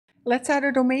Let's add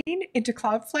a domain into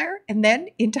Cloudflare and then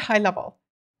into high level.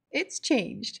 It's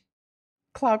changed.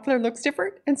 Cloudflare looks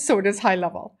different and so does high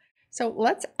level. So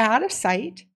let's add a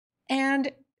site,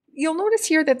 and you'll notice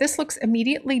here that this looks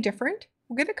immediately different.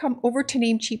 We're going to come over to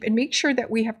Namecheap and make sure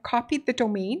that we have copied the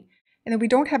domain and that we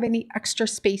don't have any extra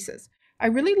spaces. I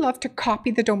really love to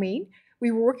copy the domain.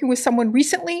 We were working with someone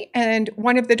recently and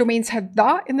one of the domains had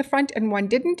the in the front and one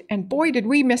didn't, and boy did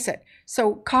we miss it.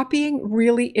 So copying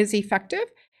really is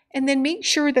effective. And then make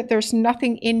sure that there's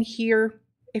nothing in here.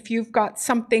 If you've got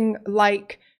something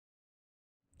like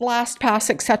LastPass,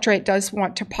 etc., it does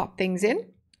want to pop things in.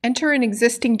 Enter an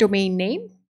existing domain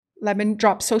name. Lemon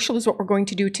Drop Social is what we're going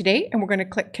to do today, and we're going to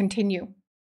click continue.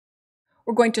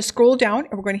 We're going to scroll down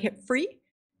and we're going to hit free,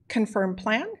 confirm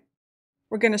plan.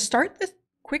 We're going to start the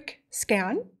quick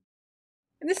scan.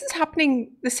 And this is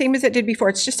happening the same as it did before.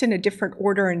 It's just in a different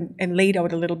order and laid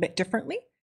out a little bit differently.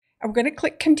 And we're going to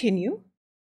click continue.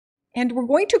 And we're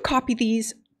going to copy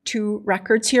these two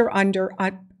records here under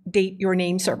update your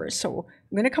name servers. So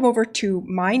I'm going to come over to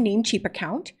my Namecheap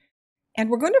account and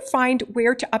we're going to find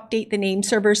where to update the name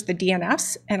servers, the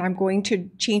DNS, and I'm going to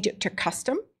change it to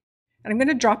custom. And I'm going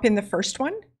to drop in the first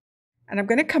one and I'm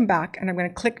going to come back and I'm going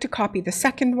to click to copy the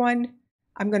second one.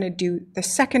 I'm going to do the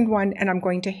second one and I'm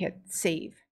going to hit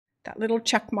save. That little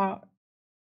check mark,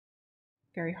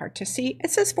 very hard to see.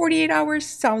 It says 48 hours,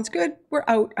 sounds good. We're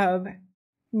out of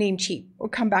Namecheap. We'll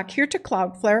come back here to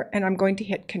Cloudflare and I'm going to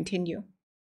hit continue.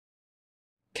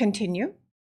 Continue.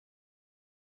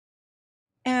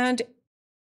 And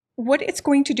what it's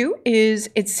going to do is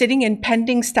it's sitting in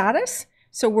pending status.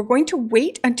 So we're going to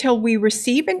wait until we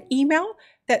receive an email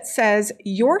that says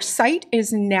your site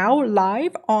is now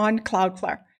live on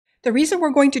Cloudflare. The reason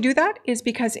we're going to do that is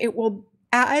because it will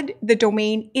add the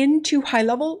domain into high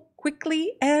level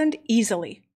quickly and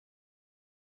easily.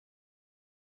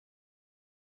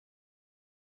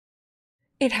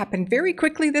 It happened very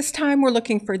quickly this time. We're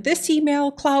looking for this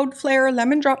email, Cloudflare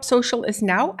Lemon Drop Social is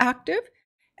now active.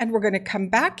 And we're going to come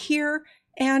back here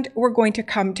and we're going to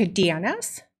come to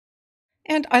DNS.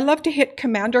 And I love to hit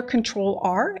Command or Control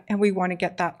R and we want to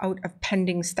get that out of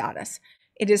pending status.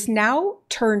 It is now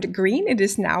turned green. It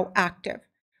is now active.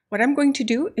 What I'm going to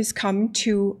do is come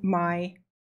to my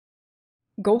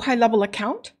Go High Level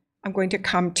account. I'm going to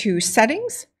come to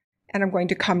Settings and I'm going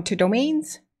to come to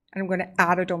Domains. And I'm going to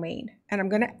add a domain and I'm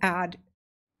going to add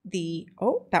the,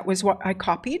 oh, that was what I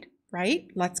copied, right?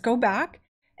 Let's go back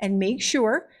and make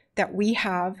sure that we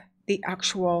have the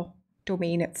actual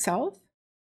domain itself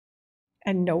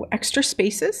and no extra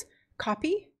spaces.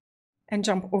 Copy and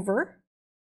jump over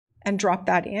and drop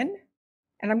that in.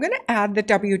 And I'm going to add the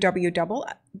www.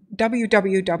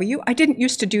 I didn't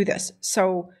used to do this,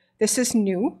 so this is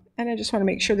new. And I just want to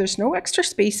make sure there's no extra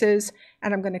spaces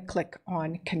and I'm going to click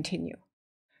on continue.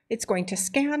 It's going to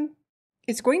scan,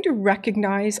 it's going to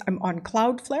recognize I'm on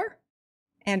Cloudflare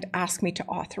and ask me to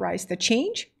authorize the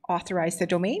change, authorize the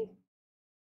domain.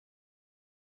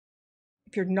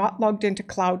 If you're not logged into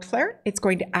Cloudflare, it's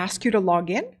going to ask you to log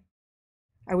in.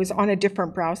 I was on a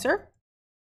different browser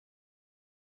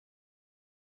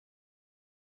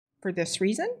for this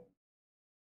reason.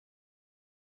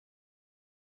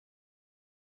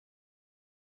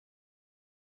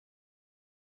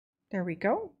 There we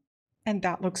go. And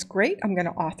that looks great. I'm going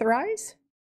to authorize.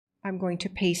 I'm going to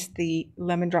paste the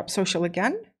Lemon Drop Social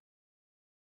again.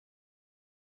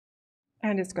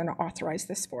 And it's going to authorize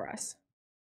this for us.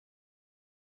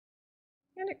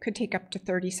 And it could take up to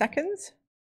 30 seconds.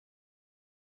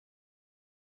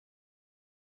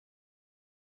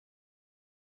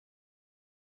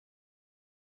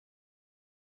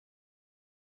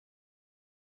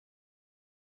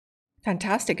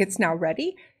 Fantastic, it's now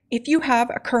ready. If you have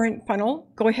a current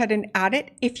funnel, go ahead and add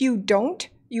it. If you don't,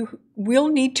 you will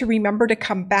need to remember to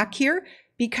come back here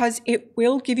because it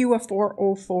will give you a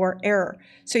 404 error.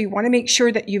 So you want to make sure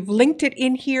that you've linked it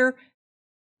in here.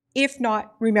 If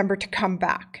not, remember to come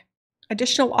back.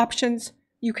 Additional options,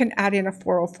 you can add in a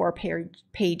 404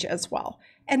 page as well,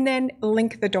 and then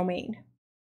link the domain.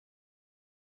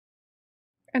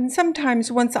 And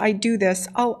sometimes once I do this,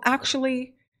 I'll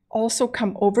actually also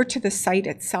come over to the site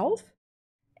itself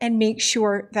and make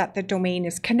sure that the domain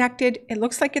is connected. It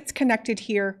looks like it's connected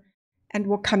here, and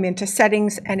we'll come into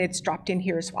settings and it's dropped in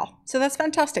here as well. So that's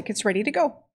fantastic. It's ready to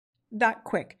go that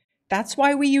quick. That's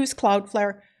why we use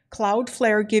Cloudflare.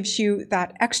 Cloudflare gives you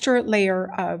that extra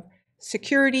layer of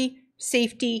security,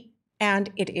 safety, and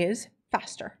it is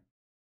faster.